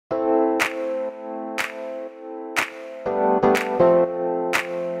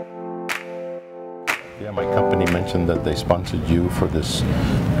earlier, my company mentioned that they sponsored you for this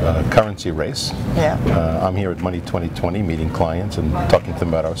currency race. Yeah. I'm here at Money 2020 meeting clients and talking to them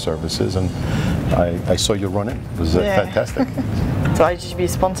about our services, and I saw you run it. It was fantastic. So iGTB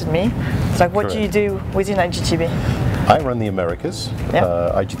sponsored me. It's like, what Correct. do you do within iGTB? I run the Americas.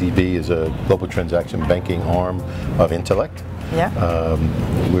 Yeah. iGTB is a global transaction banking arm of Intellect. Yeah.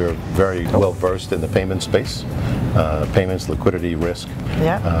 We're very well versed in the payment space, payments, liquidity, risk.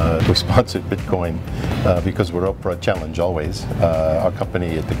 Yeah. We sponsored Bitcoin because we're up for a challenge always. Our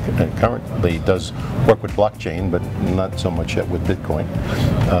company currently does work with blockchain, but not so much yet with Bitcoin.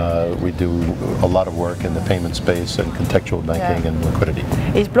 We do a lot of work in the payment space and contextual banking and liquidity.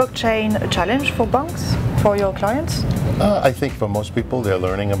 Is blockchain a challenge for banks, for your clients? I think for most people, they're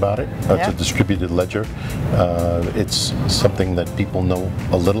learning about it. It's a distributed ledger. It's something that people know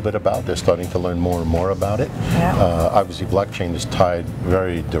a little bit about. They're starting to learn more and more about it. Yeah. Obviously, blockchain is tied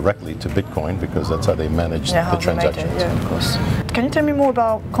very directly to Bitcoin because that's how they manage the transactions. Yeah, of course. Can you tell me more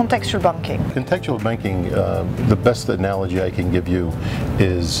about contextual banking? Contextual banking, the best analogy I can give you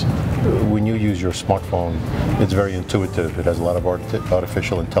is when you use your smartphone, it's very intuitive. It has a lot of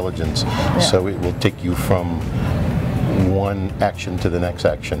artificial intelligence, so it will take you from one action to the next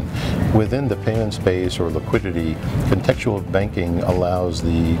action. Within the payment space or liquidity, contextual banking allows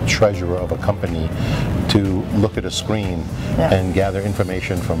the treasurer of a company to look at a screen and gather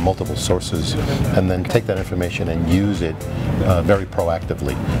information from multiple sources and then take that information and use it very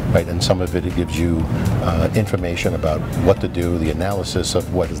proactively, right? And some of it gives you information about what to do, the analysis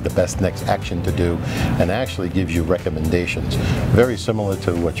of what is the best next action to do, and actually gives you recommendations. Very similar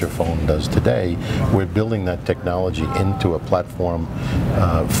to what your phone does today. We're building that technology into a platform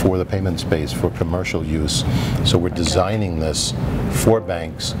for the payment space for commercial use. So we're designing this for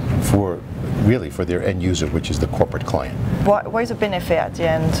banks, really for their end user, which is the corporate client. What is the benefit at the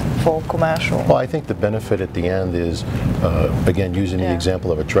end for commercial? Well, I think the benefit at the end is, again, using the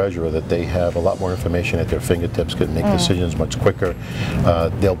example of a treasurer, that they have a lot more information at their fingertips, can make decisions much quicker.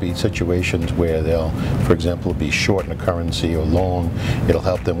 There'll be situations where they'll, for example, be short in a currency or long. It'll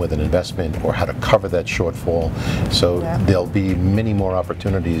help them with an investment or how to cover that shortfall. So there'll be many more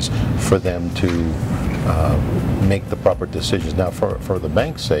opportunities for them to make the proper decisions. Now, for the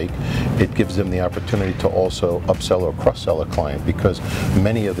bank's sake, it gives them the opportunity to also upsell or cross-sell a client, because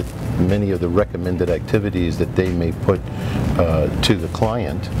many of the recommended activities that they may put to the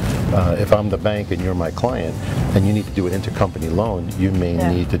client, if I'm the bank and you're my client and you need to do an intercompany loan, you may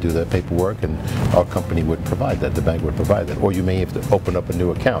need to do that paperwork, and our company would provide that, the bank would provide that, or you may have to open up a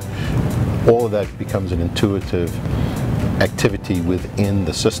new account. All of that becomes an intuitive activity within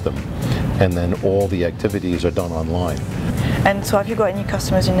the system, and then all the activities are done online. And so have you got any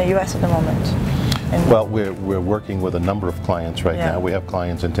customers in the US at the moment? Well, we're working with a number of clients right now. We have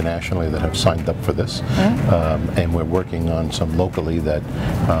clients internationally that have signed up for this, and we're working on some locally that,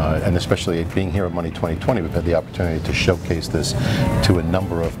 and especially being here at Money 2020, we've had the opportunity to showcase this to a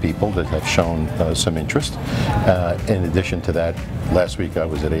number of people that have shown some interest. In addition to that, last week I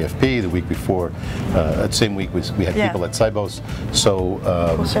was at AFP, the week before, that same week we had people at Cybos, so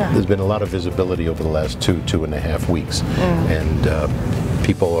there's been a lot of visibility over the last 2.5 weeks, and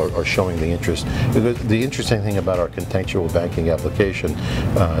people are showing the interest. The interesting thing about our contextual banking application,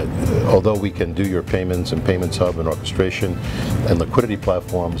 although we can do your payments and payments hub and orchestration and liquidity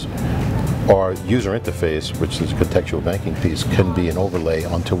platforms, our user interface, which is a contextual banking piece, can be an overlay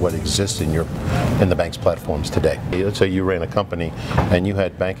onto what exists in the bank's platforms today. Let's say you ran a company and you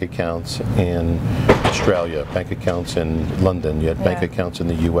had bank accounts in Australia, bank accounts in London, you had bank accounts in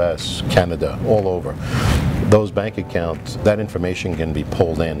the US, Canada, all over. Those bank accounts, that information can be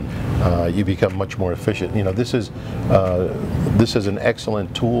pulled in. You become much more efficient. You know, this is an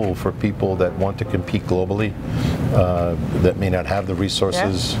excellent tool for people that want to compete globally, that may not have the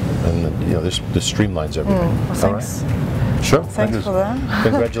resources, and you know, this streamlines everything. Well, thanks. All right. Sure. Thanks for that.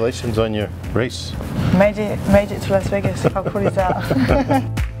 Congratulations on your race. Made it to Las Vegas. How cool is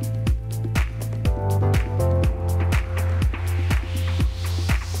that?